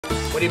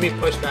do you mean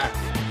push back?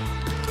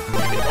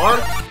 Give me the bar.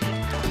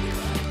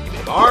 Give me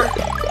the bar.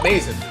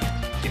 Amazing.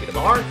 Give me the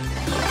bar.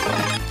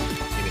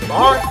 Give me the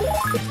bar.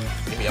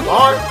 Give me a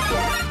bar.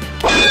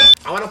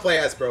 I want to play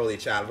as Broly,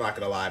 chat. I'm not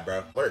gonna lie,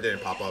 bro. Alert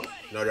didn't pop up.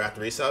 No draft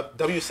resub.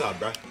 W sub,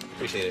 bro.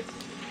 Appreciate it.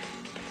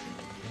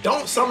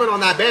 Don't summon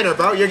on that banner,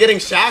 bro. You're getting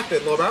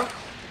shafted, little bro.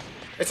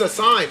 It's a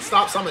sign.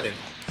 Stop summoning.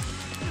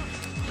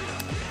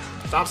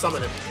 Stop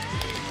summoning.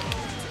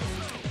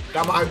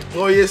 Got my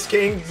glorious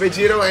King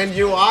Vegito and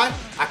UI.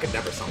 I could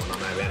never summon on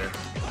that banner.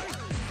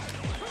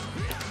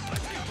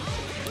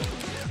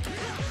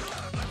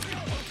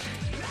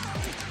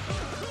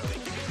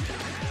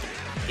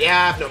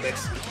 Yeah, I have no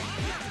mix.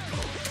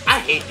 I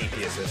hate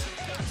DPSs.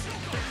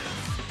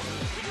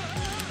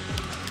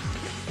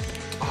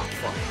 Oh,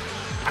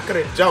 fuck. I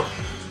couldn't jump.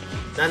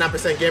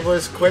 99%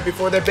 gamblers quit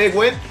before their big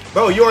win.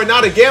 Bro, you are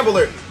not a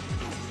gambler.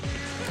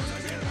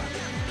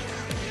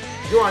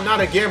 You are not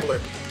a gambler.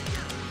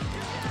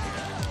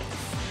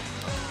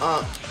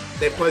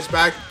 They push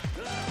back.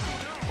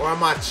 Or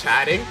am I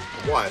chatting?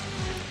 What?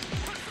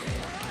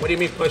 What do you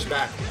mean push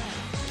back?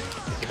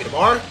 Give me the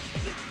bar.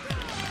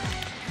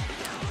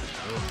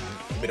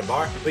 Give me the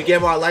bar. We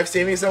give our life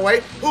savings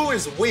away. Who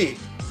is we?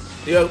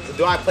 Do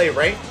I play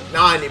rank?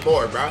 Not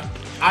anymore, bro.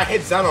 I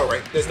hit Zeno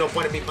rank. There's no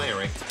point in me playing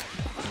rank.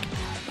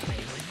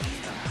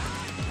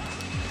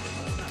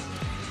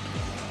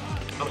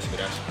 I'm just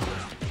gonna dash.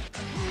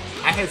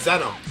 I hit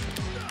Zeno.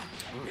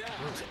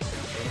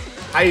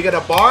 How you get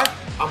a bar?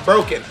 I'm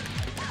broken.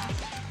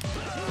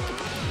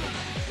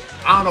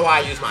 I don't know why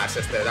I used my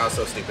assist there. That was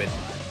so stupid.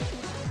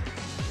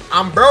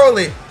 I'm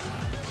Broly.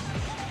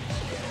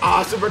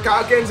 Super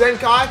Kaioken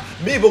Zenkai.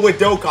 Me, but with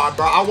Dokkan,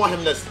 bro. I want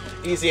him to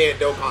easy A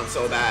Dokkan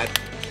so bad.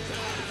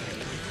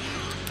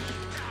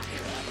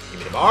 Give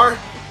me the bar.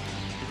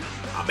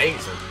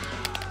 Amazing.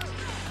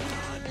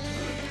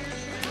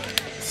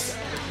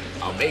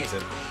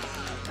 Amazing.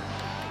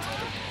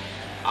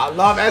 I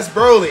love S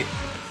Broly.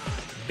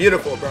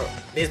 Beautiful, bro.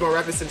 Needs more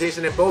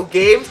representation in both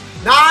games.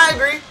 Nah, I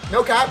agree.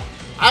 No cap.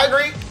 I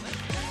agree.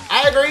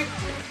 I agree.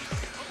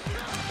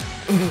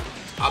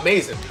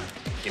 Amazing.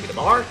 Give me the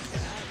bar.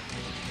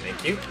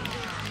 Thank you.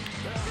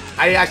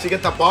 How do you actually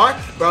get the bar?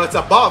 Bro, it's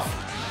a buff.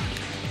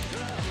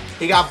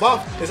 He got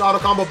buffed. His auto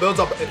combo builds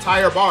up an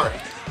entire bar.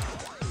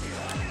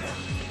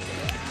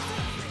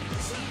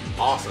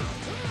 Awesome.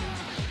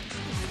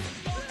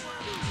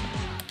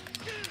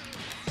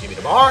 Give me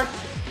the bar.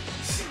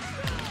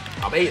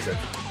 Amazing.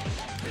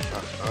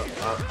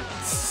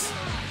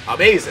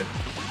 Amazing.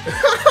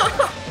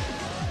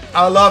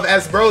 I love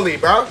S Broly,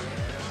 bro.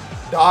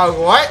 Dog,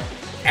 what?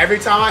 Every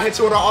time I hit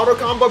you with an auto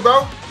combo,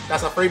 bro,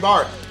 that's a free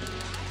bar.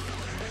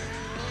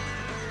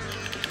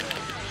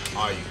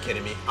 Are you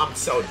kidding me? I'm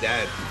so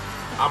dead.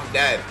 I'm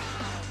dead.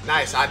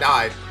 Nice, I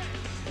died.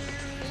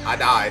 I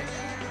died.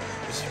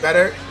 Is she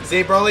better?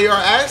 Z Broly or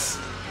S?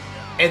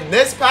 In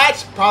this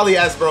patch, probably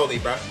S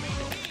Broly, bro.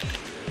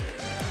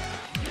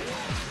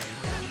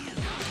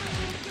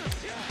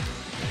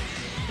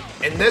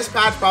 In this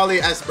patch, probably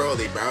S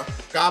Broly, bro.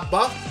 Got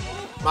buffed.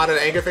 I'm out of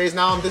the anger phase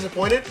now. I'm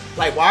disappointed.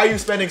 Like, why are you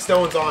spending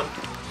stones on...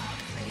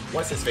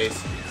 What's his face?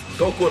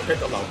 Goku and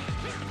Piccolo.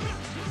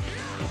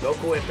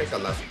 Goku and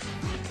Piccolo.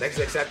 Next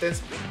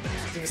acceptance.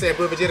 You can say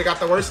Blue Vegeta got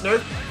the worst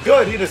nerf.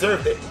 Good, he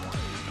deserved it.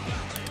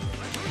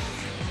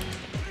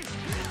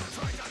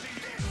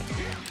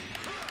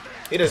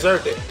 He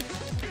deserved it.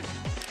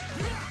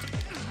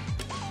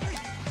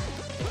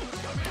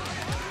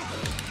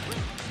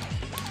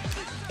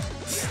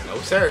 No,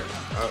 sir.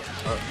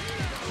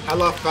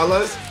 Hella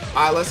fellas.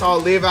 Alright, let's all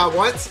leave at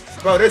once.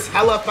 Bro, there's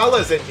hella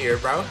fellas in here,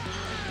 bro.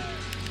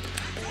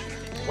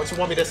 What you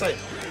want me to say?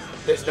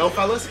 There's no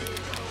fellas?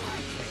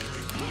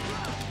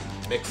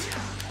 Mix.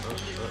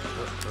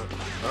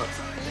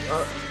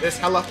 There's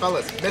hella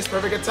fellas. Miss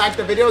Perfect Attack,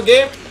 the video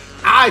game?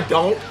 I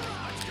don't.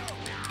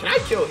 Can I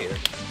kill here?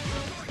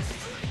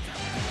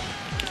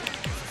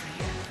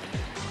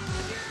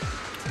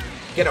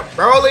 Get a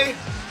Broly.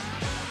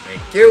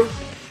 Thank you.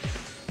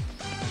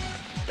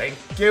 Thank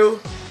you.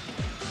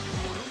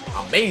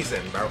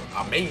 Amazing, bro.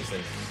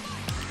 Amazing.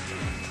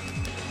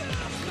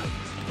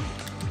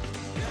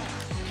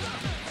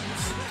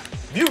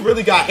 You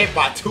really got hit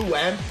by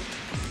 2M.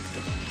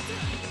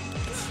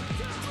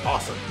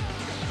 Awesome.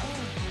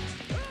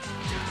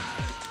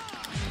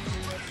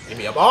 Give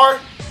me a bar.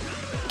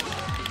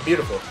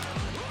 Beautiful.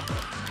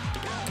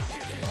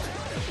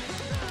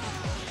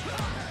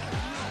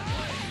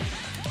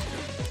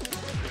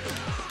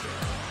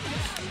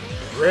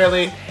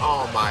 Really?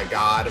 Oh my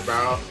god,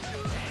 bro.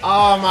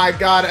 Oh my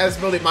god, S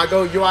Broly, my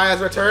Go UI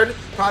has returned.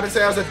 Proud to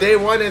say I was a day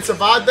one and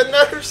survived the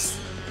nerfs.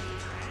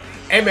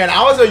 Hey man,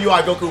 I was a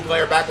UI Goku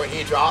player back when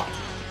he dropped.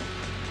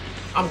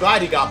 I'm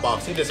glad he got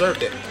buffs. He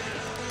deserved it.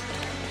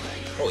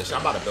 Holy shit,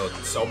 I'm about to build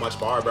so much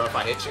bar, bro, if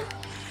I hit you.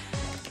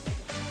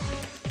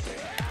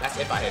 That's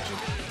if I hit you.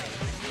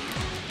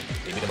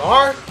 Give me the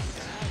bar.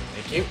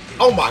 Thank you.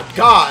 Oh my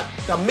god.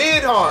 The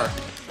mid-har.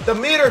 The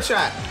meter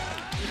chat.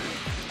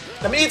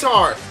 The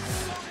meter.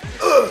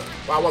 Ugh.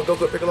 Bro, I want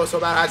Goku and Piccolo so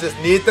bad. I just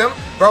need them.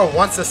 Bro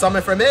wants to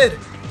summon for mid.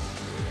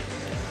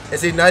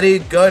 Is he nutty,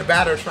 good,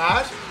 bad, or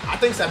trash? I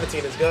think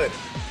 17 is good.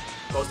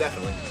 Most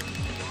definitely.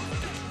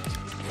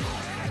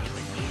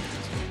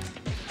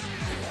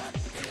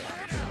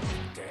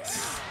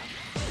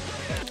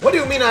 What do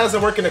you mean that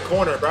doesn't work in the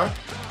corner, bro?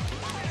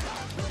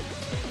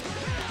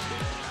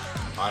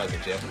 Oh, that's a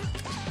gym.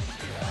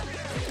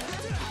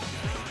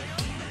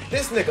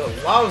 This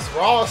nigga loves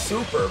raw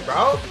super,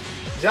 bro.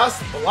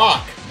 Just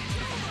block.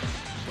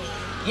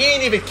 He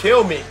ain't even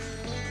kill me.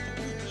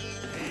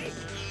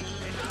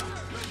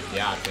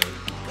 Yeah, I can.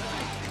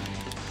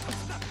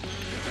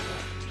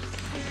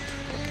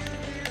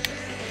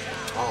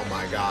 Oh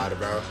my god,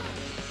 bro.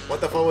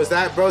 What the fuck was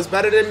that, bro? It's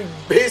better than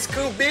base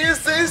coup B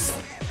assist.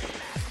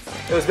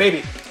 It was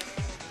baby.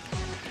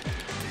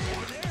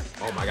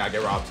 Oh my god,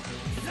 get robbed.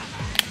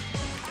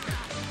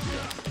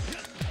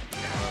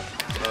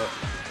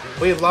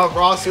 We love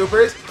raw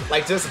supers.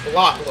 Like, just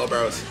block, little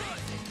bros.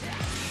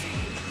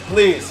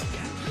 Please.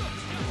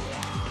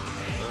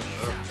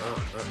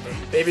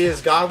 Baby is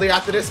godly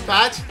after this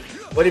patch.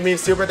 What do you mean,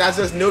 super? That's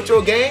just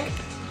neutral gang?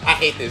 I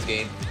hate this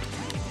game.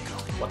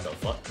 What the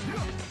fuck?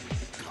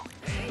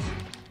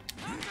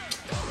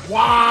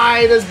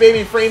 Why does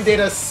baby frame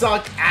data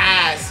suck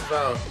ass,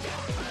 bro?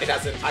 It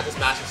doesn't. I just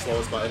mashed the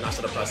slowest button. I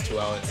should have pressed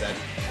 2L instead.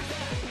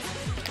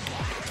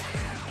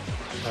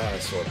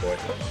 Sword boy.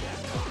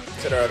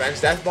 Should have revenge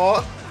death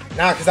ball?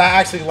 Nah, because I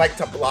actually like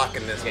to block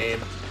in this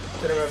game.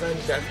 Should have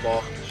revenge death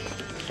ball.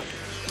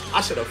 I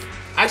should have.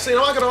 Actually,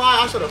 I'm not gonna lie.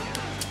 I should have.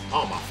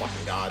 Oh my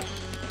fucking god.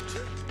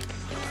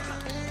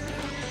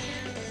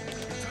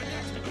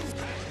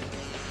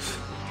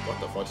 What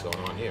the fuck's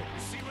going on here?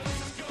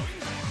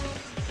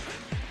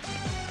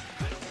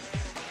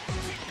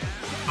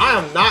 I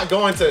am not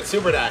going to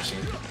super dashing.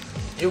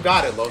 You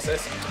got it,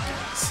 Losis.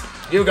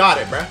 You got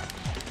it, bruh.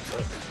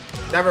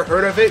 Never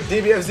heard of it?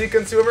 DBFZ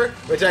consumer?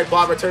 Reject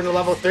block, return to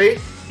level 3?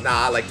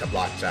 Nah, I like to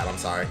block chat, I'm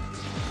sorry.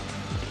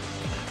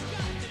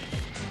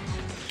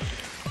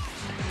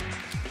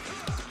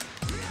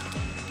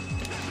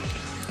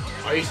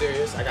 Are you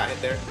serious? I got hit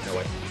there? No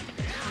way.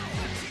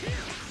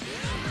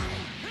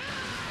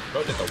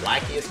 Bro did the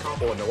wackiest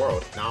combo in the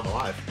world. Now I'm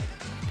alive.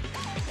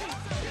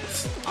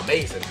 It's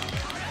amazing.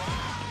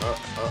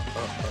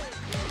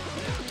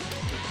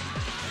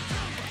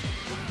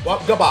 Well,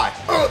 goodbye.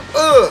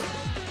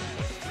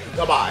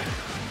 Goodbye.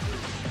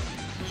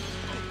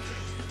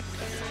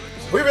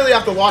 We really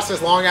have to watch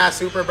this long ass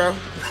super, bro.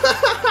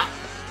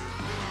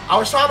 I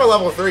was trying to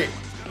level 3.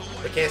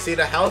 We can't see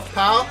the health,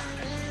 pal.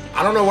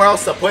 I don't know where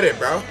else to put it,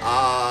 bro.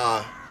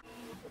 I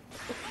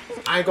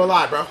ain't gonna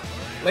lie, bro.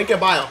 Link in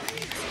bio.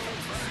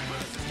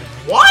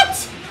 What?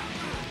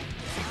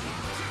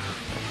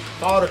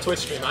 Follow the Twitch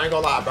stream. I ain't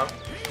gonna lie, bro.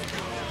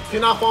 If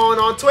you're not following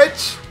on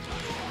Twitch,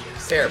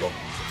 it's terrible.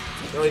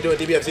 We're only doing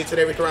DBFZ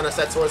today. We can run a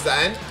set towards the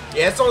end.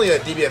 Yeah, it's only a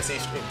DBFZ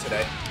stream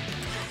today.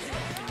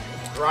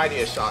 Variety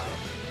is shot.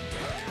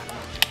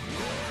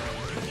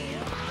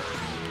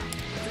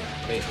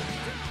 Amazing.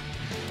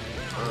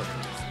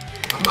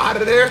 I'm out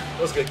of there.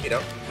 What's good,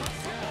 Keto?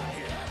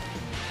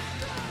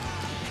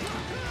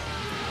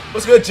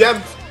 What's good,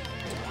 Gem?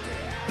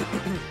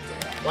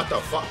 What the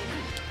fuck?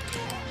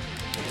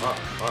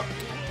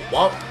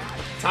 Well,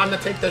 time to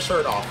take the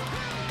shirt off.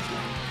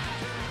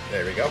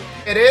 There we go.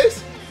 It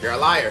is? You're a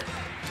liar.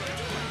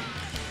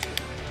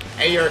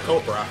 Hey, you're a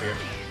Cobra out here.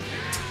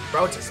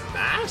 Bro, just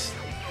smashed?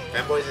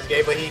 Fanboys is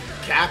gay, but he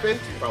capping?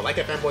 Bro, like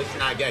a fanboy is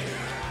not gay.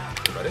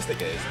 Bro, this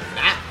nigga is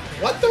not.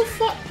 What the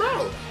fuck,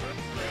 bro?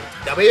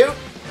 W?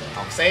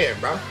 I'm saying,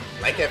 bro.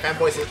 Like a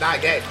fanboys is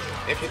not gay.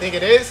 If you think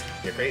it is,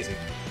 you're crazy.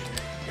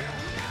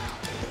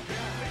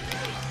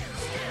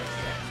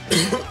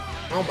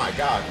 Oh my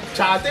god.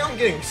 Child, I think I'm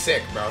getting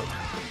sick, bro.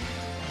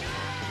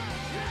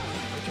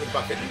 What you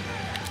fucking...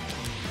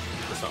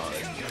 That's all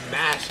it is.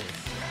 Mashing.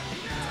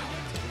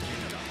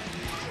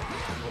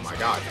 Oh my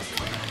god.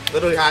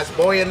 Literally has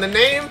boy in the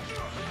name.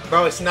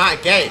 Bro, it's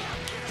not gay.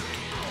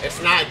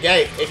 It's not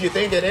gay. If you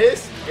think it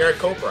is, you're a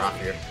Cobra out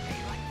here.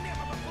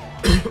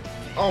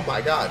 Oh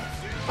my god.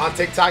 On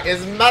TikTok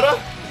is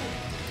meta.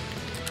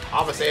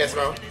 I'm gonna say it,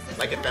 bro.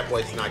 Like a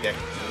fanboy is not gay.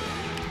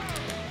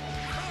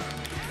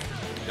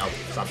 No,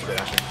 stop shooting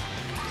that shit.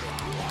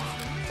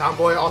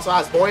 Tomboy also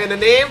has boy in the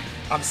name.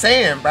 I'm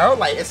saying, bro,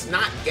 like, it's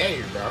not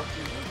gay, bro.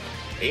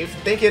 If you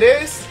think it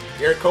is,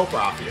 you're a Cobra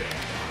out here.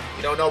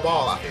 You don't know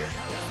ball out here.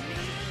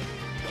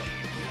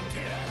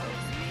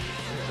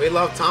 We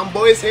love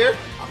tomboys here.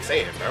 I'm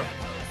saying, bro.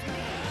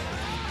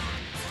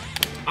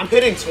 I'm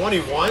hitting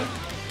 21.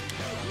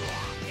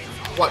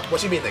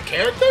 What you mean, the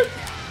character?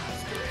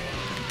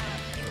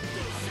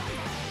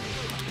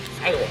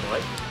 Hang on,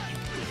 boy.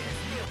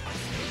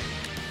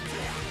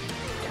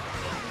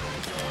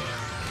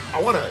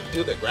 I want to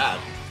do the grab.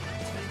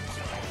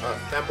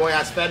 Femboy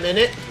has fem in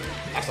it.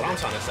 That's what I'm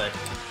trying to say.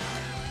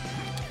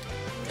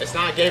 It's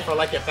not gay for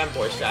like your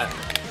femboy chat.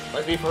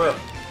 Let's be for real.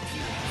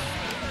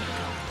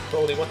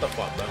 Broly, what the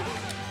fuck, bro?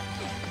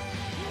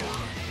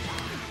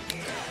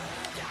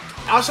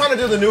 I was trying to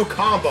do the new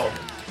combo.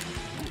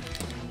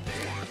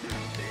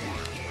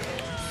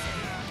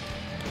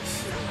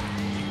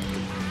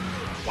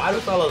 Why do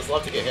fellas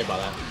love to get hit by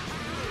that?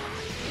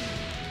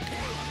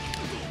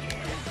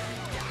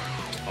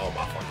 Oh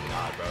my fucking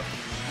god, bro.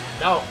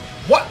 No.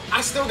 What?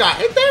 I still got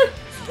hit there?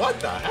 What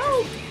the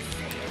hell?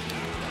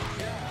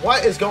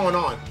 What is going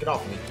on? Get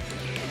off me.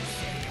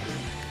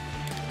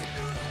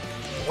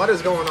 What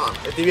is going on?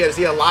 Is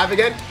DBFZ alive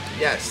again?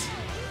 Yes.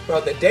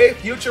 Bro, the day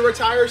Future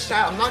retires,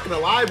 chat, I'm not gonna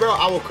lie, bro,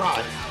 I will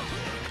cry.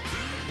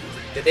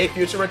 The day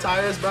Future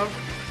retires, bro,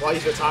 while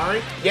he's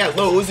retiring. Yeah,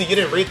 Lil Uzi, you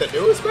didn't read the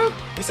news, bro?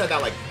 He said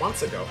that like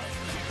months ago.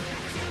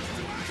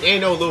 You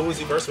ain't know Lil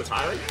Uzi verse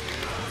retiring?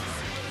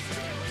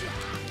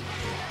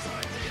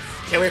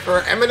 Can't wait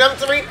for Eminem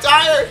to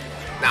retire!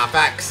 Nah,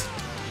 facts.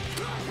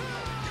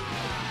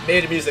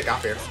 Made music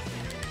out here.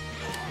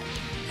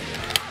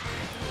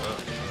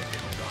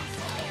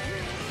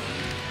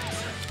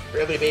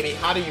 Really, baby?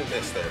 How do you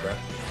miss there, bro?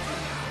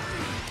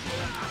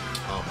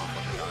 Oh my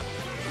fucking god.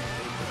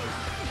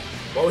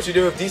 What would you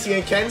do if DC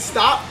and Ken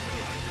stop?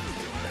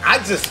 I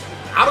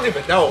don't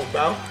even know,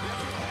 bro.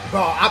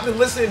 Bro, I've been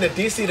listening to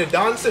DC to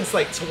Dawn since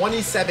like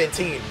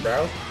 2017,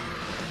 bro.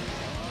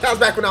 That was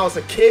back when I was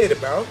a kid,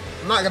 bro.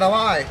 I'm not gonna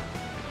lie.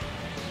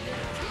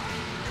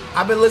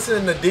 I've been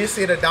listening to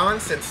DC to Dawn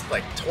since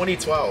like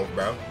 2012,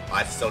 bro.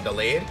 Why it's so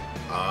delayed?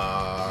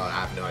 I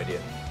have no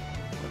idea.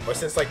 Or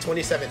since like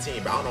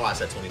 2017, but I don't know why I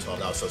said 2012.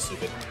 That was so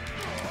stupid.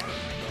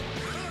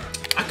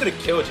 I could have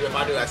killed you if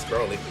I knew that's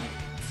Broly.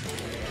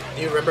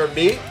 Do you remember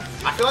me?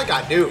 I feel like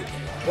I do.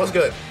 What's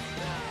good?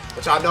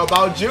 What y'all know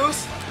about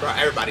Juice? Bro,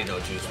 everybody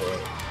knows Juice WRLD.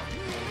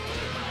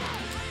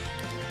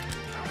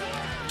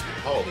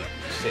 Holy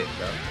shit,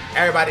 bro.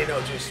 Everybody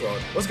knows Juice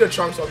WRLD. What's good,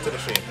 Trunks? Welcome to the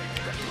stream.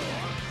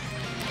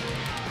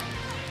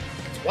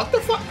 What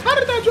the fuck? How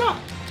did that drop?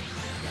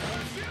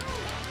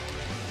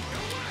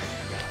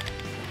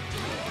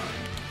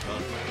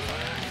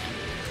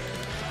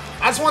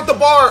 I just want the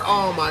bar.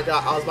 Oh my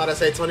god. I was about to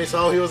say 20,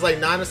 so he was like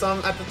 9 or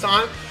something at the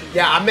time.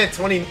 Yeah, I meant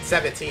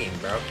 2017,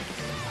 bro.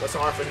 What's so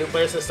hard for new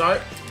players to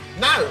start?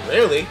 Not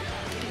really.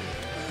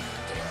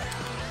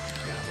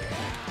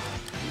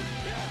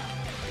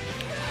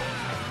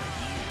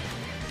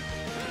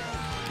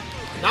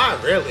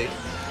 Not really.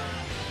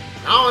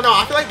 I don't know.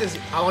 I feel like this.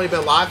 I've only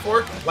been live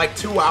for like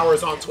 2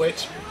 hours on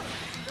Twitch.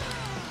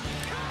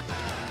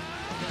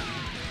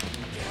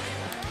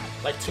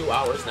 Like 2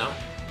 hours now.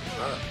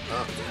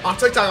 On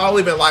TikTok, I've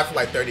only been live for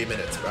like 30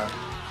 minutes, bro.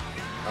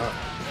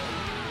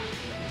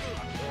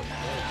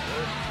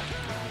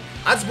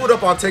 I just boot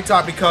up on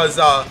TikTok because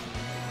I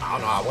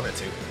don't know. I wanted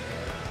to.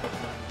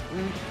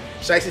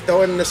 Should I actually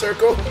throw it in the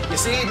circle? You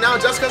see, now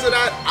just because of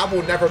that, I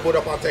will never boot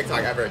up on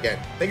TikTok ever again.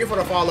 Thank you for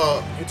the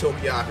follow,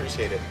 Utopia. I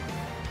appreciate it.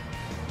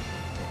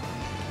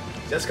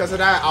 Just because of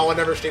that, I will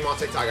never stream on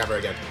TikTok ever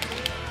again.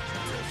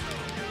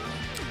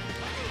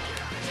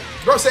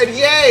 Bro said,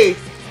 yay!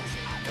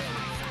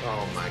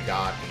 Oh my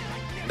god.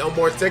 No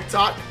more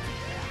TikTok?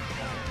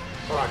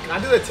 Hold on, can I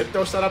do the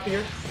tiptoe setup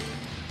here?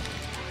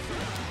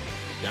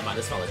 Yeah, man,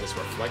 this felt like this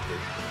reflected.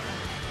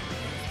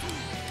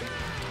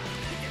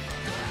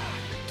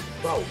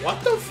 Bro,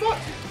 what the fuck?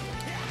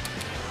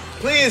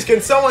 Please, can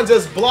someone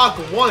just block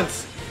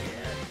once?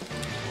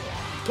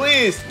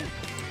 Please.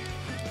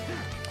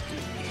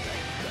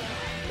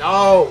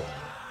 No.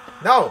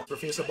 No.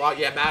 Refuse to block.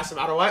 Yeah, massive.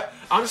 No matter what.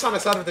 I'm just trying to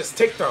set up this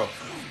tick throw.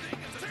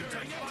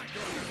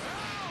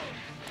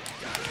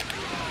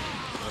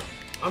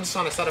 I'm just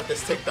trying to set up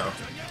this tick though.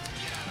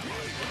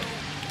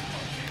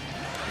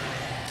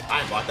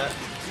 I ain't bought that.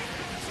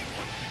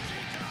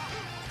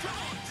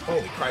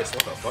 Holy Christ,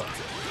 what the fuck?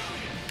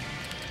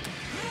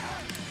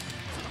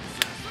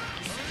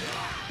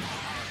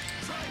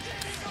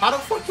 How the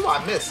fuck do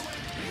I miss?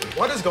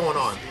 What is going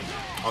on?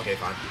 Okay,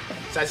 fine.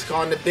 So I just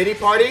calling the Diddy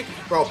party?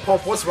 Bro,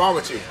 Pope, what's wrong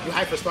with you? You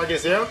hype for Sparky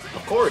Zero?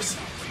 Of course.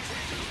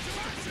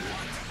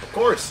 Of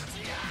course.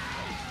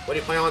 What do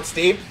you play on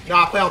Steam? No,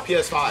 I play on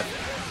PS5.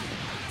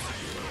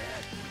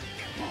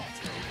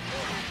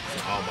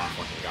 Oh my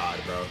fucking god,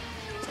 bro.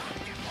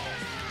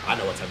 I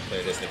know what type of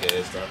player this nigga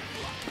is, bro.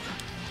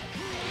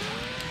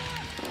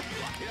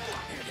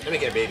 Let me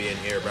get a baby in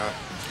here, bro.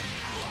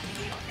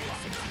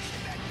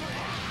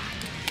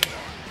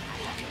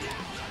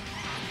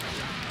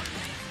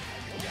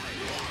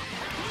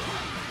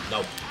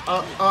 No.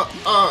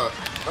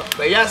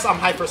 But yes, I'm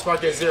hyper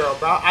Sparky Zero,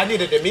 bro. I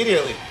need it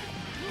immediately.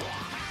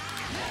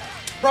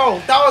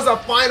 Bro, that was a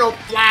final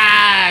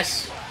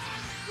flash.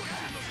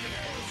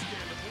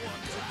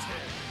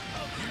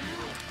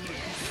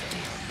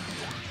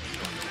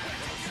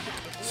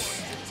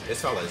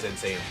 This fella is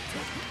insane.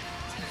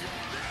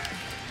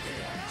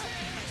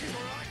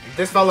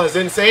 This fella is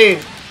insane.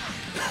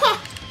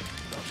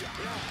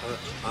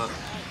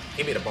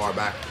 Give me the bar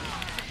back.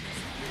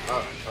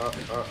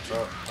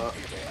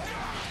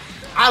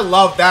 I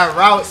love that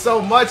route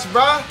so much,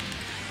 bruh.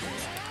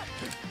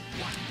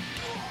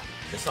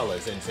 This fella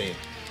is insane.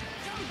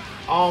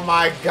 Oh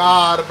my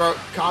god, bro.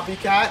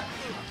 Copycat.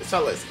 This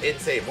fella is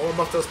insane. One more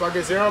buff to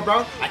Sparky Zero,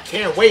 bro. I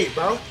can't wait,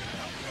 bro.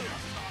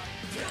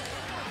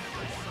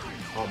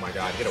 Oh my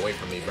god, get away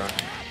from me, bro.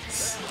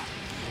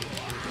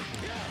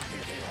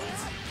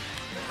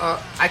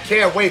 I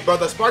can't wait, bro.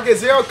 The Spark is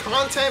Zero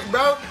content,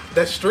 bro.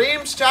 The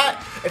streams, chat.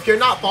 If you're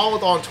not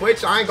followed on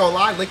Twitch, I ain't gonna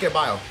lie. Link in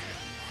bio.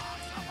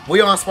 We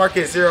on Spark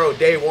is Zero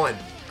day 1.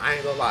 I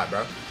ain't gonna lie,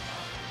 bro.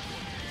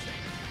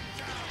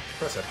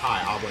 Press it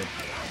high, I'll win.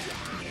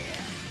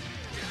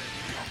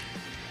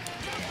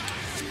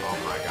 Oh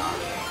my god.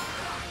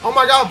 Oh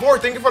my god,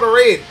 Borg, thank you for the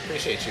raid.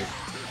 Appreciate you.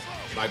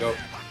 I go.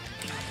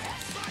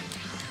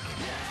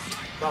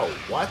 Bro,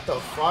 what the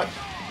fuck?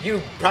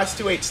 You pressed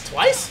 2H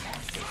twice?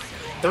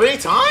 3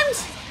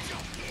 times?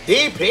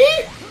 DP?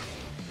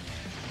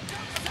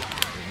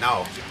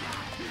 No.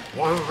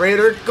 1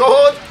 Raider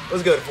gold?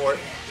 Was good for it.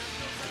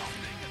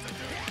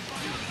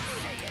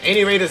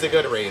 Any raid is a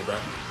good raid, bro.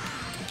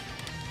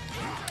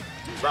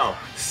 Bro,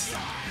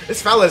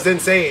 this fella's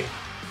insane.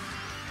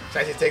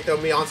 Tries to take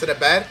me onto the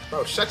bed.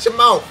 Bro, shut your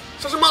mouth.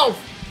 Shut your mouth.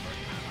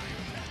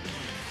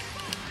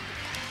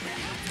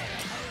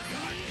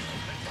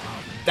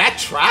 That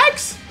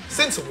tracks?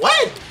 Since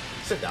when?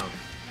 Sit down.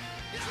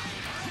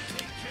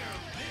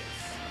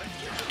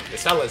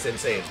 This fella's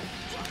insane.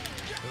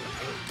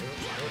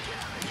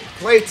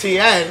 Play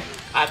TN.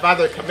 I'd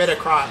rather commit a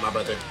crime, my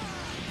brother.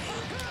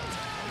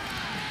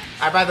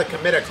 I'd rather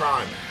commit a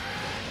crime.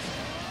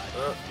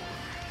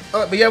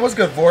 But yeah, what's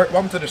good, Vort?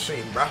 Welcome to the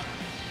stream, bro.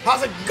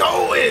 How's it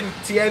going?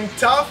 TN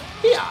tough?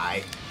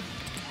 Yeah.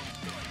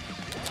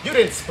 You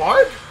didn't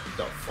spark?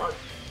 The fuck?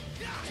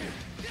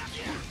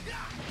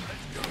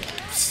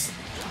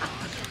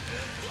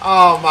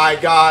 Oh my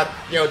god.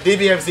 Yo,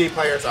 DBFZ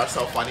players are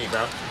so funny,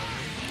 bro.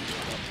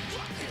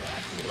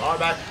 All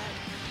back.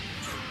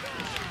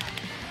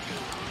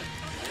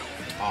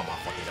 Oh my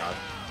fucking god.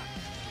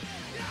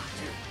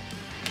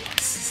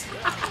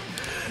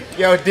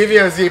 Yo,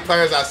 DBFZ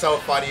players are so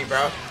funny,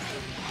 bro.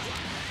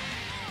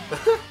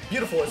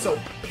 Beautiful, it's so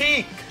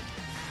peak.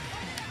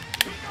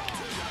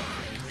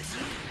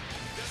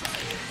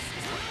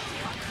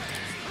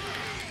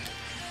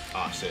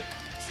 Oh shit.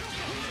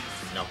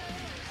 No.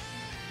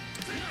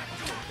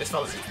 This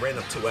fella's just ran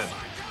up 2M.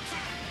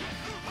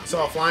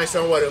 So a Flying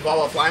Stone would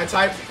evolve a Flying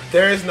type?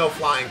 There is no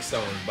Flying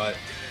Stone, but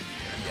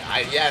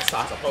yes,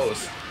 I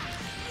suppose.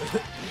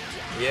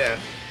 Yeah.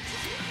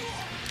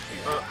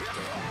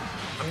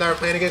 I'm never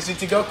playing against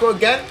GT Goku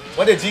again?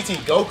 What did GT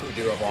Goku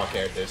do of all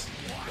characters?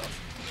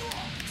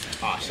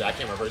 Oh shit, I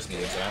can't reverse me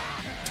into that.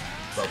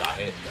 Bro got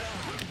hit.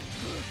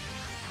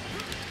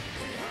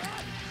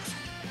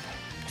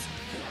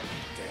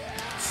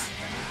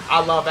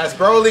 I love S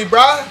Broly,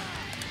 bruh.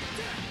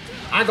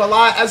 I ain't gonna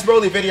lie, S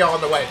Broly video on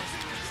the way.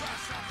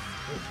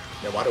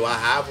 Yeah, why do I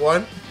have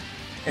one?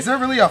 Is there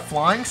really a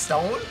Flying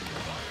Stone?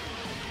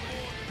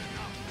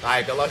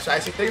 Alright, good luck,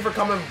 Shicey. Thank you for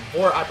coming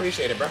aboard. I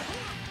appreciate it, bro.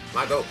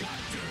 My goat.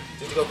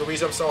 GT Goku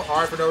resume so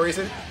hard for no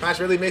reason. Match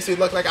really makes me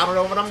look like I don't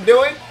know what I'm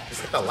doing.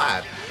 Just hit the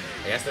lab.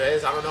 I guess there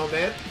is. I don't know,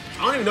 man.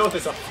 I don't even know if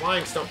it's a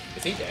Flying Stone.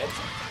 Is he dead?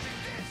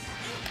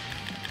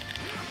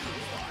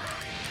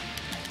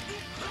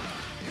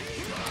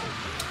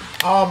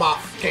 Oh my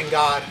fucking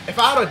god. If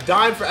I had a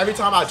dime for every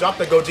time I dropped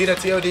the Gogeta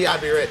TOD,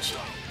 I'd be rich.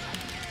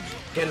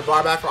 Getting the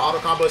bar back for auto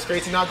combo is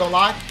crazy, not gonna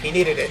lie. He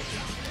needed it.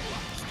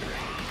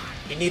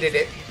 He needed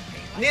it.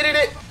 Needed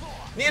it.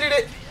 Needed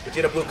it.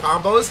 Gogeta Blue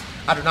combos.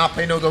 I do not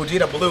play no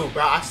Gogeta Blue,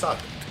 bro. I suck.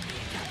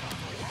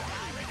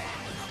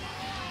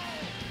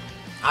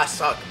 I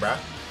suck, bro.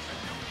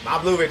 My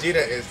Blue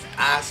Vegeta is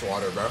ass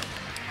water, bro.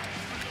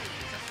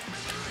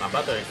 My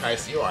brother in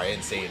Christ, you are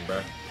insane,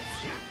 bro.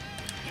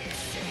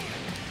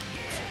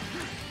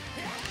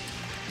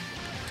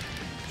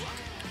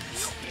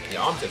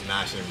 Yo, I'm just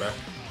mashing, bro.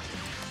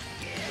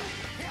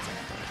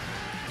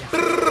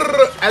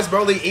 S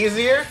Broly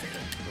easier?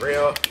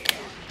 Real.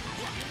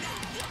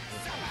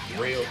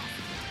 Real.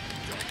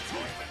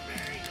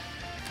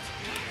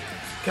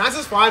 Can I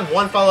just find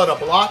one fella to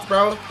block,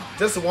 bro?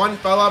 Just one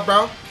fella,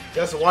 bro?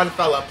 Just one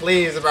fella,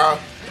 please, bro.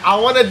 I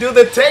want to do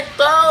the tick,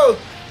 though!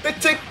 The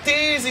tick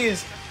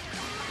teasies!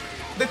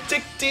 The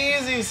tick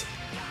teasies!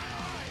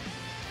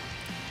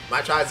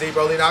 Might try Z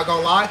Broly, not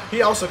gonna lie.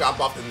 He also got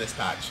buffed in this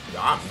patch.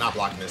 Yo, I'm not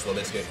blocking this little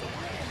biscuit.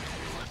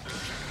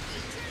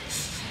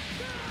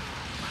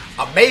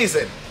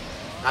 Amazing!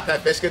 Not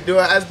that fish could do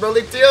it as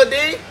Broly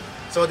TOD.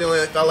 So the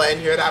only fella in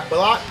here that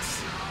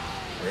blocks.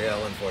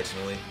 Real,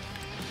 unfortunately.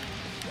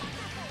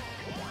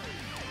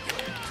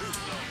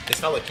 This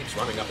fella keeps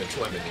running up and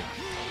 2M me.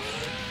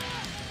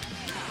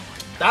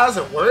 That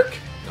doesn't work?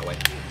 No way.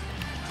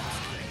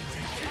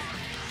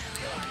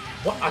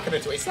 What? I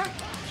couldn't 2H that?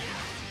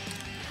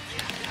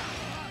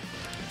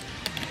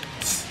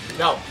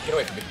 No, get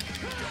away from me.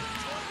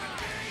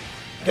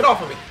 Get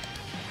off of me.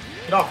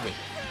 Get off of me.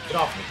 Get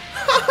off of me.